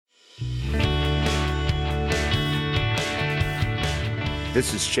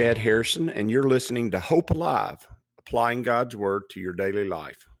This is Chad Harrison, and you're listening to Hope Alive, applying God's Word to your daily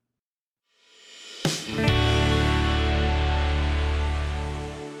life.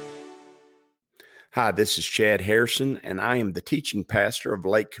 Hi, this is Chad Harrison, and I am the teaching pastor of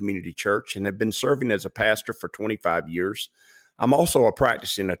Lake Community Church and have been serving as a pastor for 25 years. I'm also a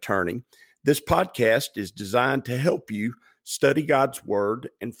practicing attorney. This podcast is designed to help you study God's Word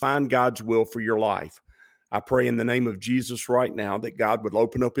and find God's will for your life. I pray in the name of Jesus right now that God would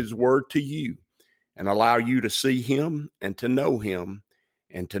open up His Word to you and allow you to see Him and to know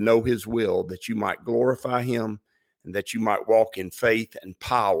His will, that you might glorify Him and that you might walk in faith and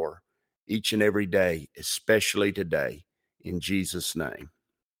power each and every day, especially today, in Jesus' name.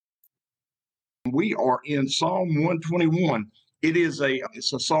 We are in Psalm 121.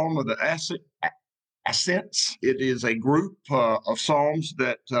 It's a psalm of the Ascents. It is a group of psalms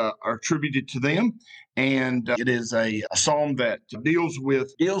that are attributed to them, and it is a psalm that deals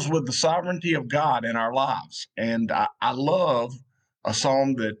with the sovereignty of God in our lives. And I love a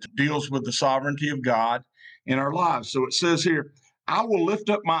psalm that deals with the sovereignty of God in our lives. So it says here, I will lift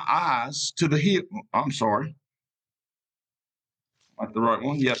up my eyes to the hill. I'm sorry. Like the right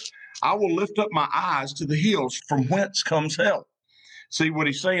one? Yes. I will lift up my eyes to the hills from whence comes help. See, what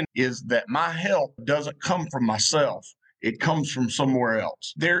he's saying is that my help doesn't come from myself. It comes from somewhere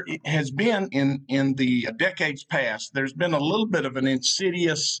else. There has been in the decades past, there's been a little bit of an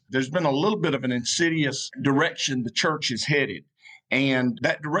insidious direction the church is headed. And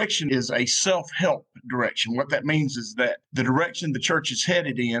that direction is a self-help direction. What that means is that the direction the church is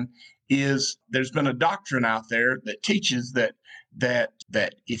headed in is there's been a doctrine out there that teaches that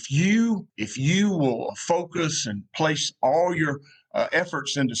if you will focus and place all your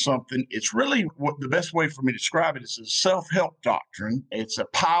efforts into something, it's really what the best way for me to describe it is a self-help doctrine. It's a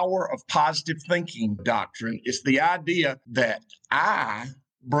power of positive thinking doctrine. It's the idea that I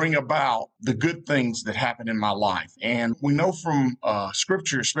bring about the good things that happen in my life. And we know from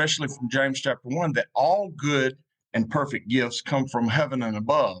scripture, especially from James chapter 1, that all good and perfect gifts come from heaven and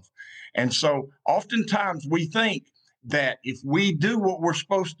above. And so oftentimes we think that if we do what we're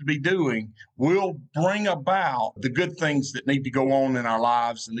supposed to be doing, we'll bring about the good things that need to go on in our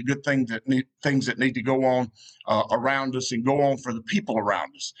lives and the good things that need to go on around us and go on for the people around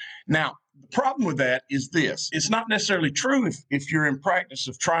us. Now, the problem with that is this. It's not necessarily true if you're in practice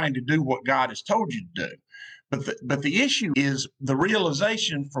of trying to do what God has told you to do. But the issue is the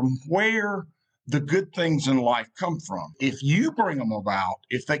realization from where the good things in life come from. If you bring them about,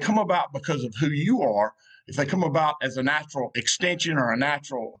 if they come about because of who you are, if they come about as a natural extension or a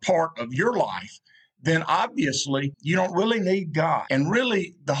natural part of your life, then obviously you don't really need God. And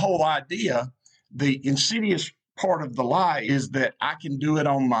really the whole idea, the insidious part of the lie is that I can do it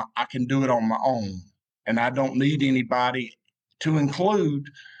on my own. And I don't need anybody to include.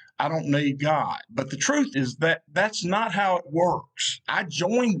 I don't need God. But the truth is that that's not how it works. I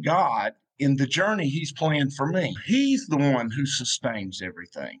join God in the journey He's planned for me. He's the one who sustains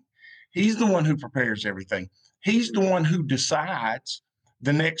everything. He's the one who prepares everything. He's the one who decides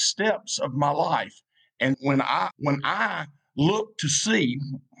the next steps of my life. And when I look to see,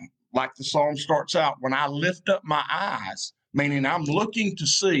 like the psalm starts out, when I lift up my eyes, meaning I'm looking to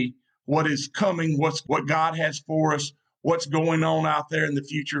see what is coming, what God has for us, what's going on out there in the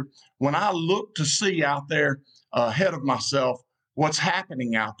future. When I look to see out there ahead of myself, what's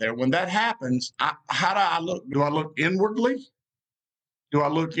happening out there, when that happens, how do I look? Do I look inwardly? Do I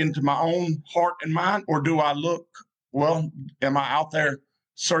look into my own heart and mind, or do I look, am I out there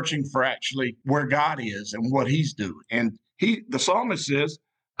searching for actually where God is and what He's doing? And the psalmist says,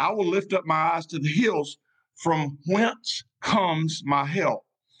 I will lift up my eyes to the hills from whence comes my help.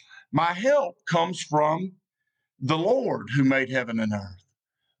 My help comes from the Lord who made heaven and earth.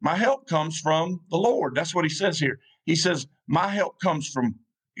 My help comes from the Lord. That's what he says here. He says, my help comes from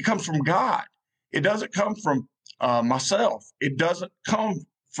God. It doesn't come from myself. It doesn't come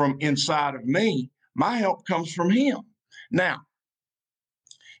from inside of me. My help comes from Him. Now,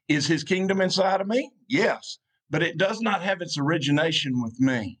 is His kingdom inside of me? Yes, but it does not have its origination with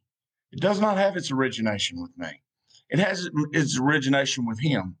me. It does not have its origination with me. It has its origination with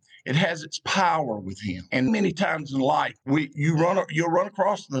Him. It has its power with Him. And many times in life, you'll run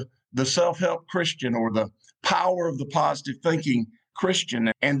across the self-help Christian or the power of the positive thinking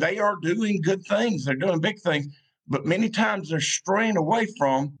Christian, and they are doing good things. They're doing big things. But many times they're straying away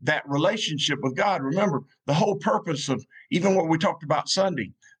from that relationship with God. Remember, the whole purpose of even what we talked about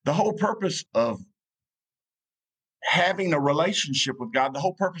Sunday, the whole purpose of having a relationship with God, the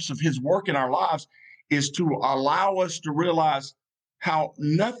whole purpose of His work in our lives is to allow us to realize how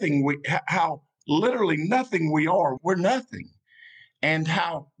literally nothing we are. We're nothing. and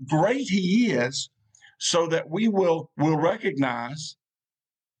how great he is, so that we will recognize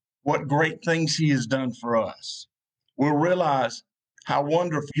what great things he has done for us. We'll realize how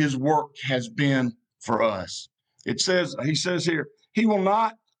wonderful his work has been for us. He says here, he will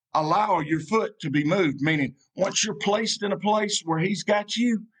not allow your foot to be moved, meaning once you're placed in a place where he's got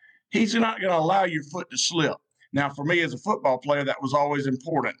you, he's not going to allow your foot to slip. Now, for me as a football player, that was always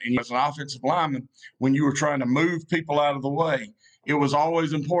important. And as an offensive lineman, when you were trying to move people out of the way, it was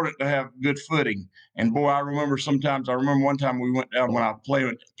always important to have good footing. And boy, I remember one time we went down when I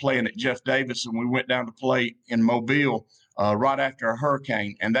was playing at Jeff Davis, and we went down to play in Mobile right after a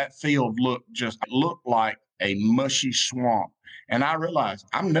hurricane. And that field looked like a mushy swamp. And I realized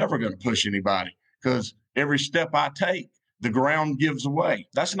I'm never going to push anybody, because every step I take, the ground gives away.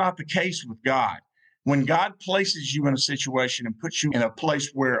 That's not the case with God. When God places you in a situation and puts you in a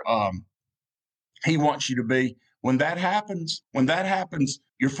place where he wants you to be, when that happens,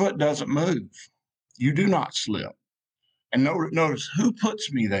 your foot doesn't move. You do not slip. And notice who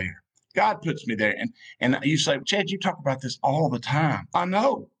puts me there. God puts me there. And you say, Chad, you talk about this all the time. I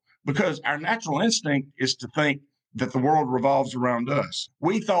know, because our natural instinct is to think that the world revolves around us.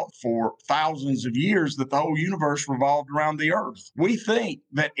 We thought for thousands of years that the whole universe revolved around the earth. We think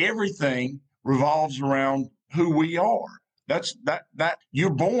that everything revolves around who we are. That you're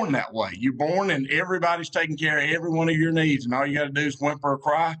born that way. You're born and everybody's taking care of every one of your needs, and all you got to do is whimper or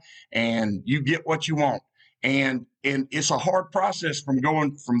cry, and you get what you want. And it's a hard process from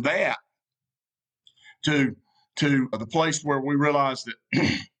going from that to the place where we realize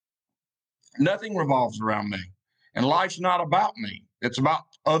that nothing revolves around me, and life's not about me. It's about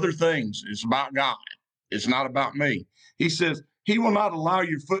other things. It's about God. It's not about me. He says, he will not allow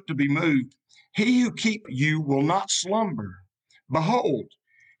your foot to be moved. He who keeps you will not slumber. Behold,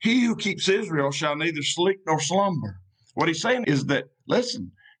 he who keeps Israel shall neither sleep nor slumber. What he's saying is that,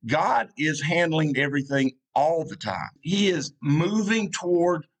 listen, God is handling everything all the time. He is moving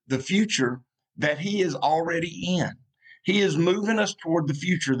toward the future that he is already in. He is moving us toward the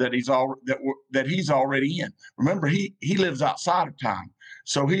future that he's already in. Remember, he lives outside of time.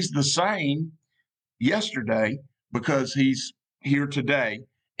 So he's the same yesterday, because he's here today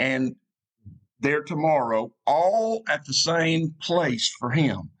and there tomorrow, all at the same place for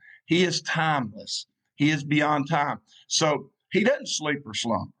him. He is timeless. He is beyond time. So he doesn't sleep or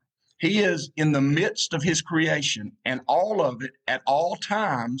slumber. He is in the midst of his creation, and all of it at all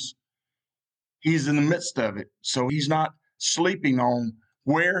times, he's in the midst of it. So he's not sleeping on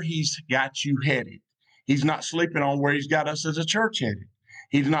where he's got you headed. He's not sleeping on where he's got us as a church headed.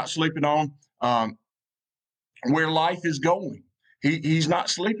 He's not sleeping on where life is going. He's not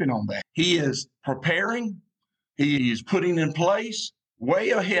sleeping on that. He is preparing. He is putting in place way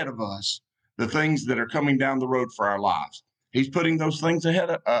ahead of us the things that are coming down the road for our lives. He's putting those things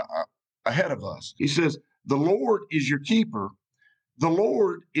ahead of us. He says, the Lord is your keeper. The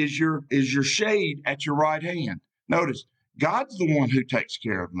Lord is your shade at your right hand. Notice, God's the one who takes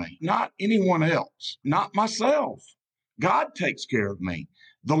care of me, not anyone else, not myself. God takes care of me.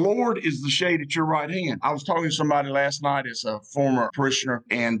 The Lord is the shade at your right hand. I was talking to somebody last night as a former parishioner,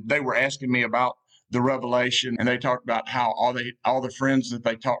 and they were asking me about the revelation, and they talked about how all the friends that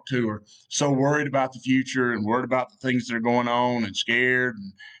they talk to are so worried about the future and worried about the things that are going on and scared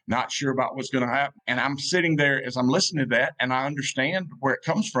and not sure about what's going to happen. And I'm sitting there as I'm listening to that, and I understand where it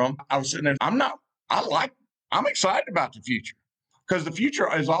comes from. I was sitting there, I'm excited about the future, because the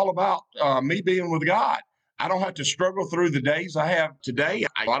future is all about me being with God. I don't have to struggle through the days I have today.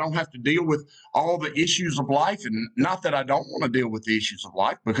 I don't have to deal with all the issues of life. And not that I don't want to deal with the issues of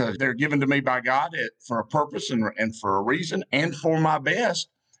life, because they're given to me by God for a purpose and for a reason and for my best.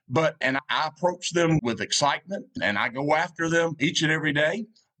 And I approach them with excitement, and I go after them each and every day.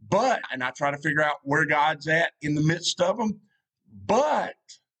 And I try to figure out where God's at in the midst of them. But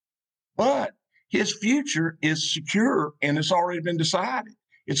his future is secure, and it's already been decided.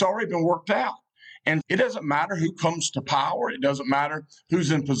 It's already been worked out. And it doesn't matter who comes to power. It doesn't matter who's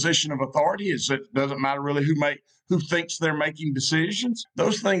in position of authority. It doesn't matter really who thinks they're making decisions.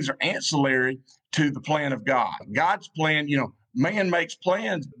 Those things are ancillary to the plan of God. God's plan, man makes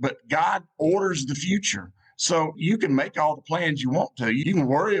plans, but God orders the future. So you can make all the plans you want to. You can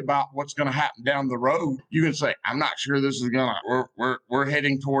worry about what's going to happen down the road. You can say, I'm not sure this is going to, we're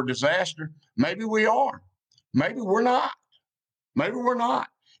heading toward disaster. Maybe we are. Maybe we're not. Maybe we're not.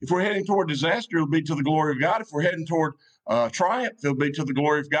 If we're heading toward disaster, it'll be to the glory of God. If we're heading toward triumph, it'll be to the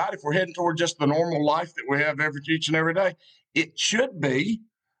glory of God. If we're heading toward just the normal life that we have each and every day, it should be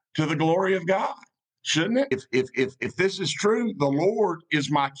to the glory of God, shouldn't it? If this is true, the Lord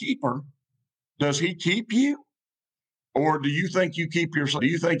is my keeper. Does he keep you? Or do you think do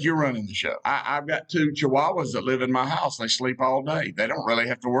you think you're running the show? I've got two Chihuahuas that live in my house. They sleep all day. They don't really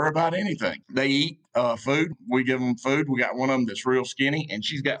have to worry about anything. They eat food. We give them food. We got one of them that's real skinny, and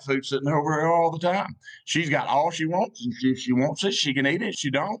she's got food sitting over her all the time. She's got all she wants, and if she wants it, she can eat it. If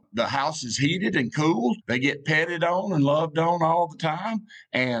she don't, the house is heated and cooled. They get petted on and loved on all the time.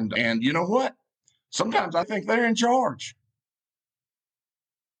 And you know what? Sometimes I think they're in charge.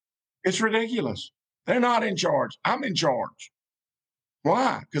 It's ridiculous. They're not in charge. I'm in charge.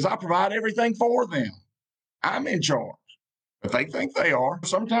 Why? Because I provide everything for them. I'm in charge. But they think they are.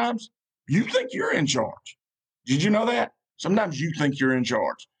 Sometimes you think you're in charge. Did you know that? Sometimes you think you're in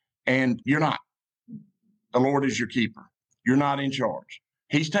charge and you're not. The Lord is your keeper. You're not in charge.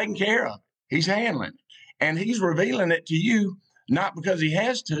 He's taking care of it. He's handling it. And he's revealing it to you, not because he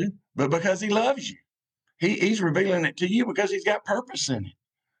has to, but because he loves you. He's revealing it to you because he's got purpose in it.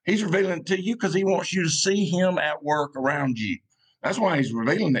 He's revealing it to you because he wants you to see him at work around you. That's why he's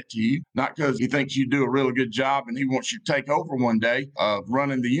revealing it to you, not because he thinks you do a really good job and he wants you to take over one day of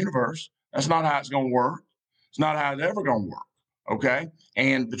running the universe. That's not how it's going to work. It's not how it's ever going to work. Okay.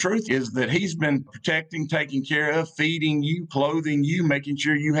 And the truth is that he's been protecting, taking care of, feeding you, clothing you, making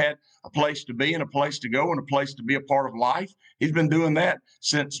sure you had a place to be and a place to go and a place to be a part of life. He's been doing that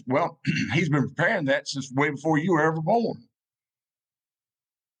since, well, he's been preparing that since way before you were ever born.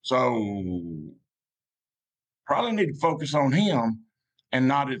 So probably need to focus on him and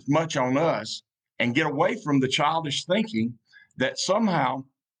not as much on us, and get away from the childish thinking that somehow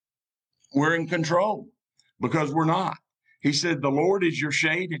we're in control, because we're not. He said, the Lord is your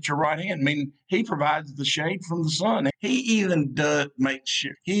shade at your right hand, meaning he provides the shade from the sun. He even makes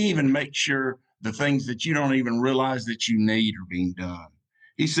sure the things that you don't even realize that you need are being done.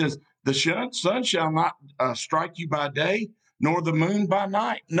 He says, the sun shall not strike you by day, nor the moon by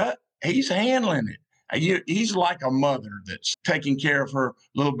night. No, he's handling it. He's like a mother that's taking care of her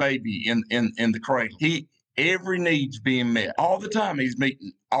little baby in the cradle. Every need's being met all the time. He's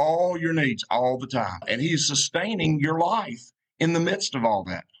meeting all your needs all the time. And he's sustaining your life in the midst of all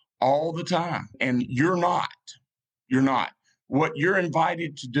that all the time. And you're not. What you're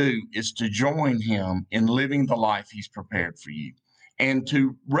invited to do is to join him in living the life he's prepared for you and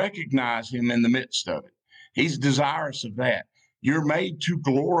to recognize him in the midst of it. He's desirous of that. You're made to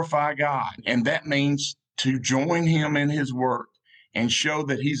glorify God, and that means to join him in his work and show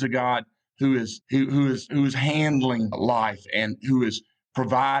that he's a God who is handling life and who has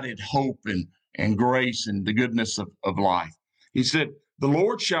provided hope and grace and the goodness of life. He said, the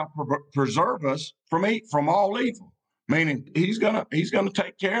Lord shall preserve us from all evil, meaning he's gonna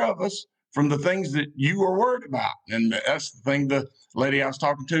take care of us from the things that you are worried about. And that's the thing the lady I was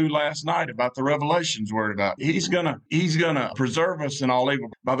talking to last night about the Revelation's worried about. He's gonna preserve us in all evil.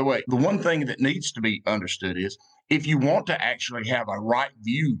 By the way, the one thing that needs to be understood is, if you want to actually have a right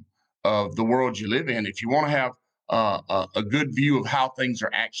view of the world you live in, if you want to have a good view of how things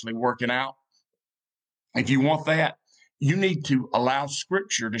are actually working out, if you want that, you need to allow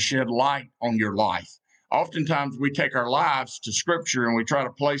Scripture to shed light on your life. Oftentimes we take our lives to Scripture and we try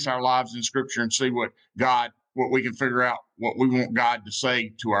to place our lives in Scripture and see what we can figure out what we want God to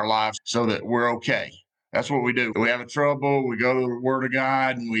say to our lives so that we're okay. That's what we do. We have a trouble, we go to the Word of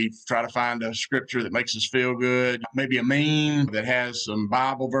God and we try to find a scripture that makes us feel good, maybe a meme that has some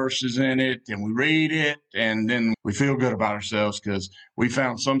Bible verses in it, and we read it, and then we feel good about ourselves because we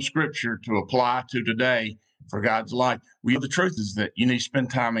found some scripture to apply to today for God's life. The truth is that you need to spend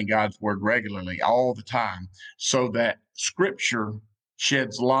time in God's Word regularly, all the time, so that Scripture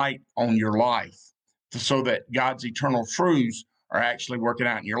sheds light on your life, so that God's eternal truths are actually working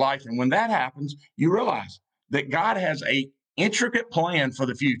out in your life. And when that happens, you realize that God has an intricate plan for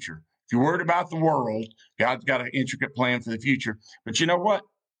the future. If you're worried about the world, God's got an intricate plan for the future. But you know what?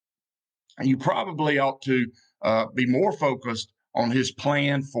 You probably ought to be more focused on his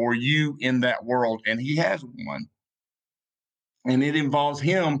plan for you in that world. And he has one. And it involves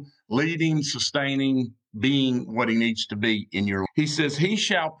him leading, sustaining, being what he needs to be in your life. He says, he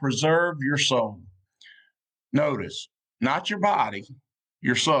shall preserve your soul. Notice, not your body,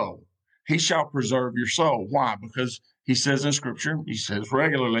 your soul. He shall preserve your soul. Why? Because he says in Scripture, he says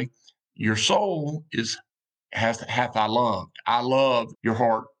regularly, your soul hath I loved. I love your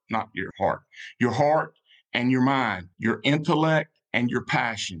heart, not your heart and your mind, your intellect and your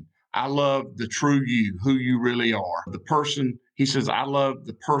passion. I love the true you, who you really are. The person, he says, I love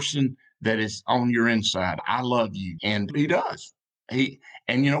the person that is on your inside. I love you. And he does.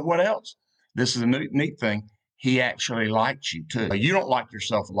 And you know what else? This is a neat thing. He actually likes you too. You don't like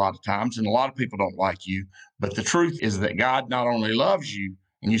yourself a lot of times, and a lot of people don't like you. But the truth is that God not only loves you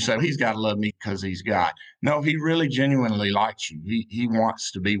And you say, he's got to love me because he's God. No, he really genuinely likes you. He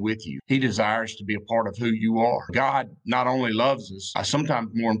wants to be with you. He desires to be a part of who you are. God not only loves us,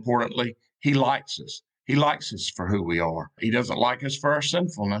 sometimes more importantly, he likes us. He likes us for who we are. He doesn't like us for our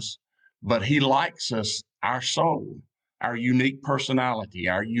sinfulness, but he likes us, our soul, our unique personality,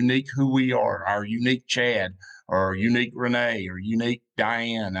 our unique who we are, our unique Chad, or unique Renee, or unique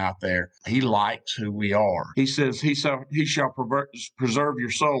Diane out there. He likes who we are. He says, he shall preserve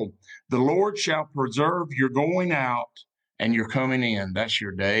your soul. The Lord shall preserve your going out and your coming in. That's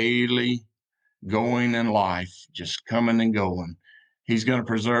your daily going in life, just coming and going. He's going to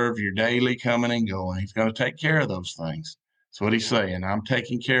preserve your daily coming and going. He's going to take care of those things. That's what he's saying. I'm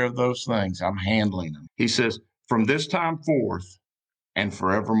taking care of those things. I'm handling them. He says, from this time forth and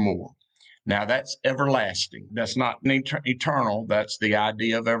forevermore. Now that's everlasting. That's not eternal. That's the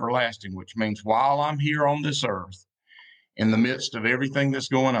idea of everlasting, which means while I'm here on this earth, in the midst of everything that's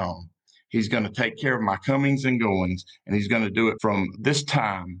going on, he's going to take care of my comings and goings, and he's going to do it from this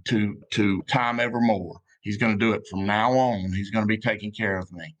time to time evermore. He's going to do it from now on. He's going to be taking care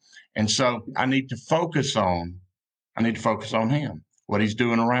of me. And so I need to focus on him, what he's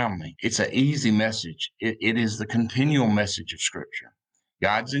doing around me. It's an easy message. It is the continual message of Scripture.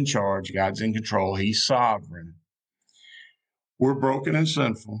 God's in charge. God's in control. He's sovereign. We're broken and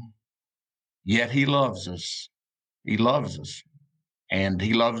sinful, yet he loves us. He loves us. And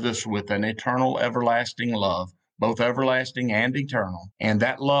he loves us with an eternal, everlasting love, both everlasting and eternal. And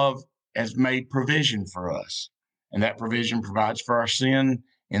that love has made provision for us. And that provision provides for our sin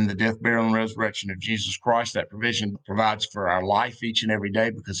in the death, burial, and resurrection of Jesus Christ. That provision provides for our life each and every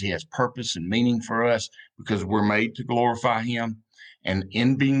day because he has purpose and meaning for us, because we're made to glorify him. And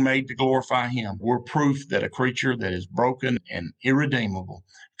in being made to glorify him, we're proof that a creature that is broken and irredeemable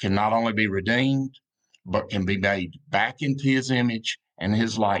can not only be redeemed, but can be made back into his image and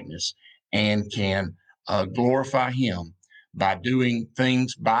his likeness, and can glorify him by doing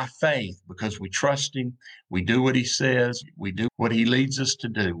things by faith, because we trust him. We do what he says. We do what he leads us to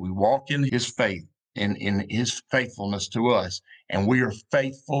do. We walk in his faith, in his faithfulness to us, and we are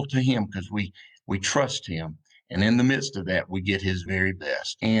faithful to him because we trust him. And in the midst of that, we get his very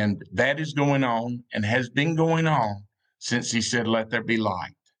best. And that is going on and has been going on since he said, let there be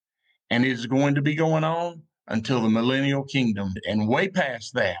light. And it is going to be going on until the millennial kingdom and way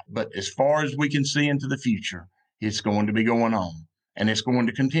past that. But as far as we can see into the future, it's going to be going on, and it's going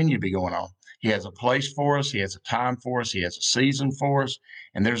to continue to be going on. He has a place for us. He has a time for us. He has a season for us,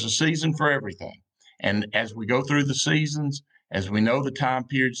 and there's a season for everything. And as we go through the seasons, as we know the time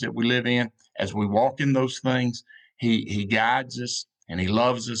periods that we live in, as we walk in those things, he guides us, and he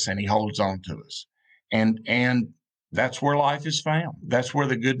loves us, and he holds on to us. And that's where life is found. That's where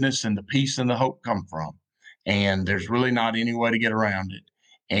the goodness and the peace and the hope come from. And there's really not any way to get around it.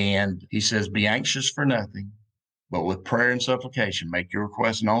 And he says, be anxious for nothing, but with prayer and supplication, make your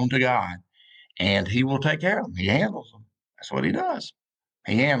requests known to God, and he will take care of them. He handles them. That's what he does.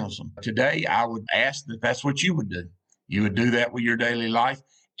 He handles them. Today, I would ask that that's what you would do. You would do that with your daily life.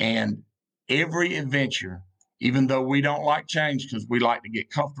 And every adventure, even though we don't like change because we like to get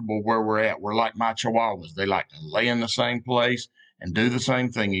comfortable where we're at, we're like my chihuahuas. They like to lay in the same place and do the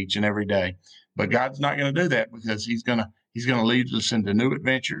same thing each and every day. But God's not going to do that, because he's going to lead us into new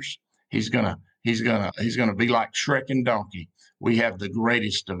adventures. He's going to be like Shrek and Donkey. We have the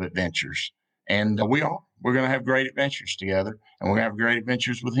greatest of adventures, and we're going to have great adventures together, and we're going to have great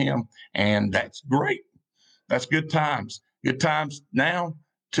adventures with him. And that's great. That's good times now,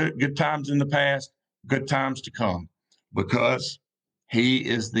 to good times in the past, good times to come, because he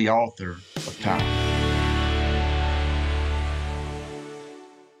is the author of time.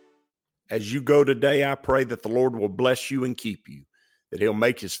 As you go today, I pray that the Lord will bless you and keep you, that he'll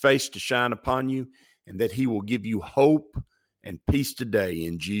make his face to shine upon you, and that he will give you hope and peace today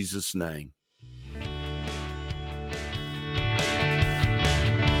in Jesus' name.